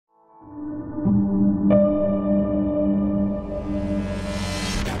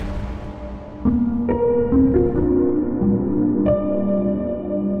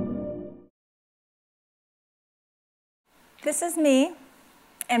This is me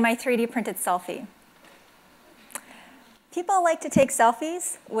and my 3D printed selfie. People like to take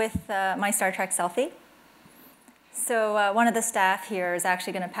selfies with my Star Trek selfie. So one of the staff here is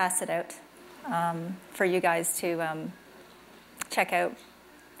actually going to pass it out for you guys to check out.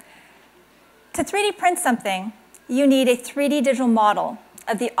 To 3D print something, you need a 3D digital model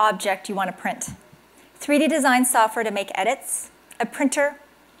of the object you want to print, 3D design software to make edits, a printer,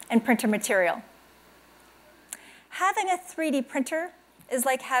 and printer material. Having a 3D printer is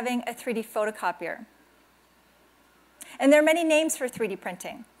like having a 3D photocopier. And there are many names for 3D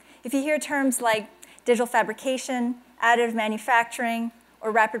printing. If you hear terms like digital fabrication, additive manufacturing,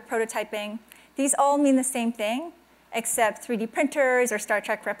 or rapid prototyping, these all mean the same thing, except 3D printers or Star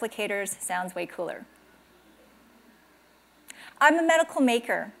Trek replicators sounds way cooler. I'm a medical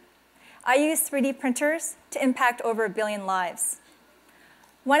maker. I use 3D printers to impact over 1 billion lives.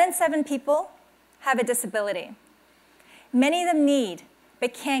 1 in 7 people have a disability. Many of them need,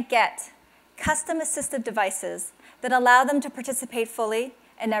 but can't get, custom assistive devices that allow them to participate fully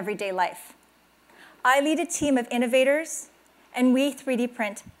in everyday life. I lead a team of innovators, and we 3D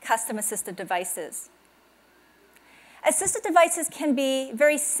print custom assistive devices. Assistive devices can be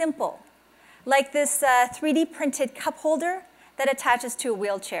very simple, like this 3D printed cup holder that attaches to a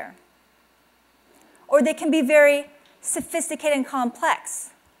wheelchair. Or they can be very sophisticated and complex,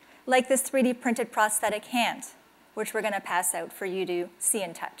 like this 3D printed prosthetic hand, which we're going to pass out for you to see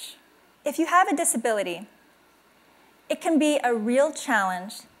and touch. If you have a disability, it can be a real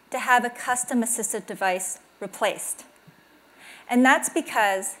challenge to have a custom assistive device replaced. And that's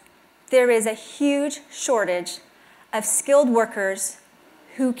because there is a huge shortage of skilled workers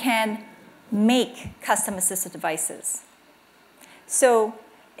who can make custom assistive devices. So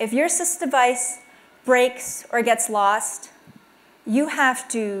if your assistive device breaks or gets lost, you have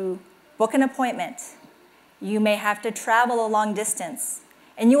to book an appointment. You may have to travel a long distance,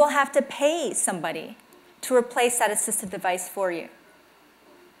 and you will have to pay somebody to replace that assistive device for you.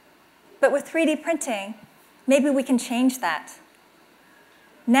 But with 3D printing, maybe we can change that.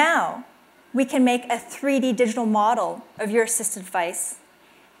 Now, we can make a 3D digital model of your assistive device,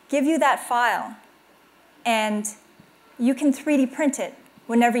 give you that file, and you can 3D print it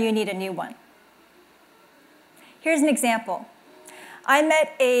whenever you need a new one. Here's an example. I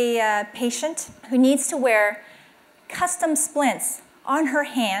met a patient who needs to wear custom splints on her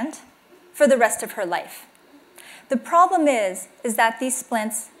hand for the rest of her life. The problem is that these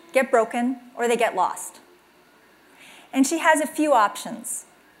splints get broken or they get lost. And she has a few options.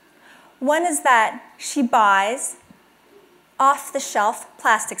 One is that she buys off-the-shelf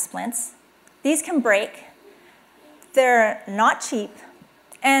plastic splints. These can break. They're not cheap,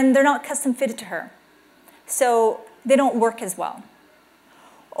 and they're not custom fitted to her, so they don't work as well.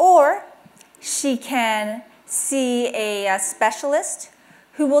 Or she can see a specialist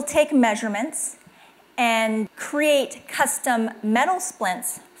who will take measurements and create custom metal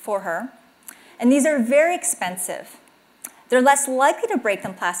splints for her. And these are very expensive. They're less likely to break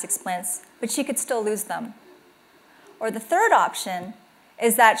than plastic splints, but she could still lose them. Or the third option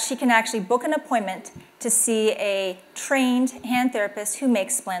is that she can actually book an appointment to see a trained hand therapist who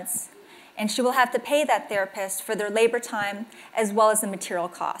makes splints, and she will have to pay that therapist for their labor time as well as the material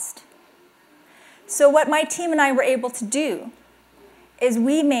cost. So what my team and I were able to do is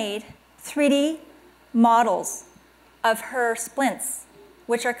we made 3D models of her splints,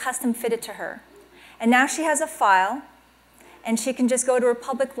 which are custom fitted to her. And now she has a file, and she can just go to her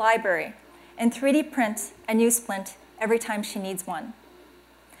public library and 3D print a new splint every time she needs one.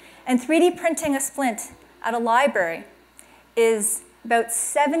 And 3D printing a splint at a library is about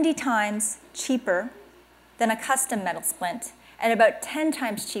 70 times cheaper than a custom metal splint, and about 10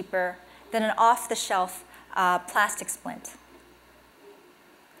 times cheaper than an off-the-shelf plastic splint.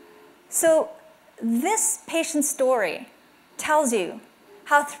 So this patient story tells you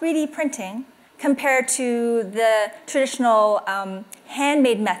how 3D printing, compared to the traditional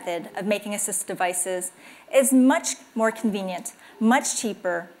handmade method of making assistive devices, is much more convenient, much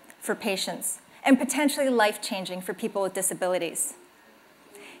cheaper for patients, and potentially life-changing for people with disabilities.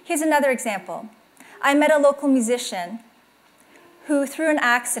 Here's another example. I met a local musician who, through an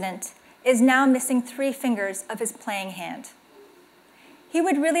accident, is now missing 3 fingers of his playing hand. He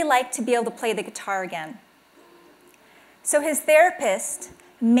would really like to be able to play the guitar again. So his therapist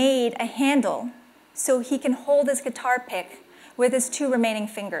made a handle so he can hold his guitar pick with his 2 remaining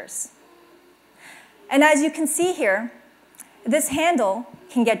fingers. And as you can see here, this handle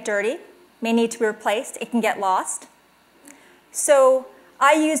can get dirty, may need to be replaced, it can get lost. So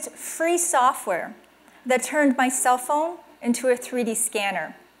I used free software that turned my cell phone into a 3D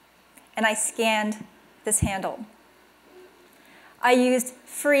scanner, and I scanned this handle. I used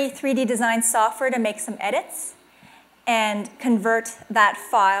free 3D design software to make some edits and convert that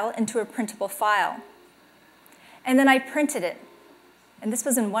file into a printable file. And then I printed it. And this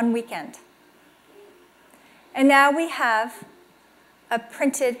was in one weekend. And now we have a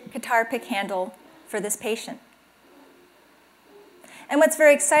printed guitar pick handle for this patient. And what's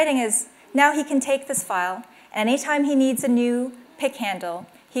very exciting is now he can take this file, and anytime he needs a new pick handle,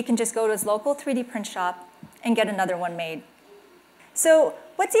 he can just go to his local 3D print shop and get another one made. So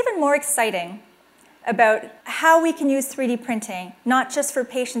what's even more exciting about how we can use 3D printing, not just for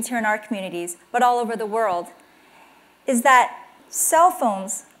patients here in our communities, but all over the world, is that cell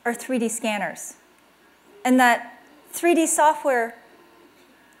phones are 3D scanners, and that 3D software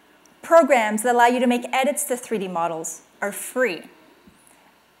programs that allow you to make edits to 3D models are free.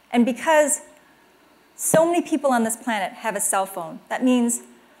 And because so many people on this planet have a cell phone, that means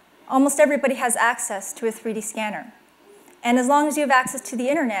almost everybody has access to a 3D scanner. And as long as you have access to the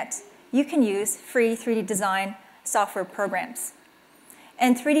internet, you can use free 3D design software programs.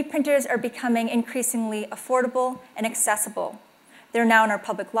 And 3D printers are becoming increasingly affordable and accessible. They're now in our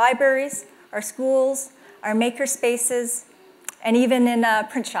public libraries, our schools, our maker spaces, and even in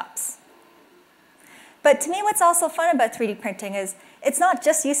print shops. But to me, what's also fun about 3D printing is it's not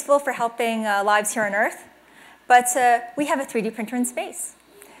just useful for helping lives here on Earth, but we have a 3D printer in space.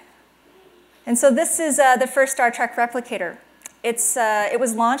 And so this is the first Star Trek replicator. It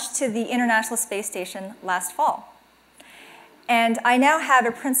was launched to the International Space Station last fall. And I now have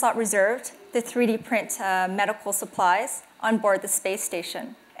a print slot reserved to 3D print medical supplies on board the space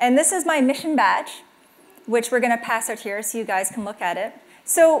station. And this is my mission badge, which we're going to pass out here so you guys can look at it.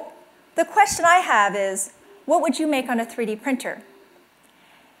 So the question I have is, what would you make on a 3D printer?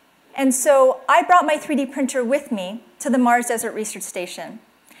 And so I brought my 3D printer with me to the Mars Desert Research Station.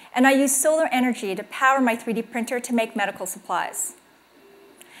 And I used solar energy to power my 3D printer to make medical supplies.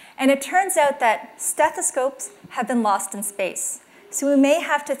 And it turns out that stethoscopes have been lost in space, so we may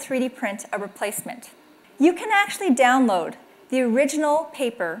have to 3D print a replacement. You can actually download the original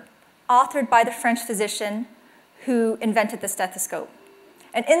paper authored by the French physician who invented the stethoscope.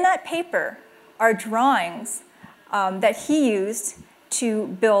 And in that paper are drawings that he used to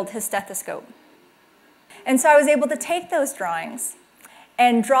build his stethoscope. And so I was able to take those drawings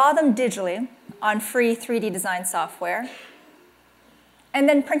and draw them digitally on free 3D design software, and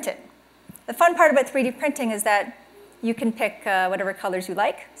then print it. The fun part about 3D printing is that you can pick whatever colors you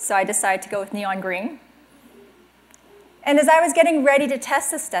like, so I decided to go with neon green. And as I was getting ready to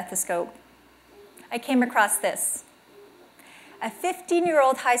test the stethoscope, I came across this. A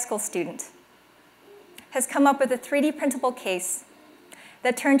 15-year-old high school student has come up with a 3D printable case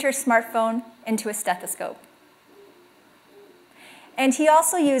that turns your smartphone into a stethoscope. And he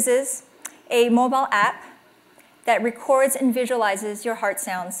also uses a mobile app that records and visualizes your heart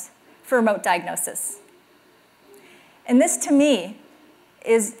sounds for remote diagnosis. And this, to me,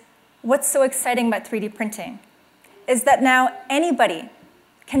 is what's so exciting about 3D printing, is that now anybody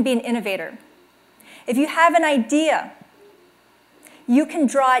can be an innovator. If you have an idea, you can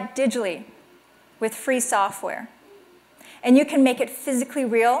draw it digitally with free software. And you can make it physically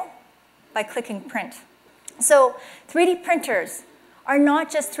real by clicking print. So 3D printers are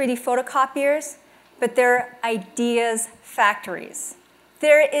not just 3D photocopiers, but they're ideas factories.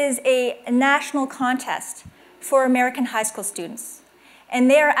 There is a national contest for American high school students, and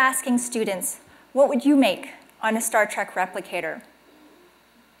they are asking students, what would you make on a Star Trek replicator?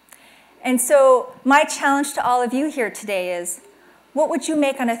 And so my challenge to all of you here today is, what would you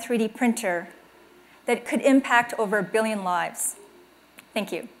make on a 3D printer that could impact over 1 billion lives?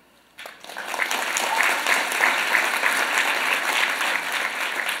 Thank you.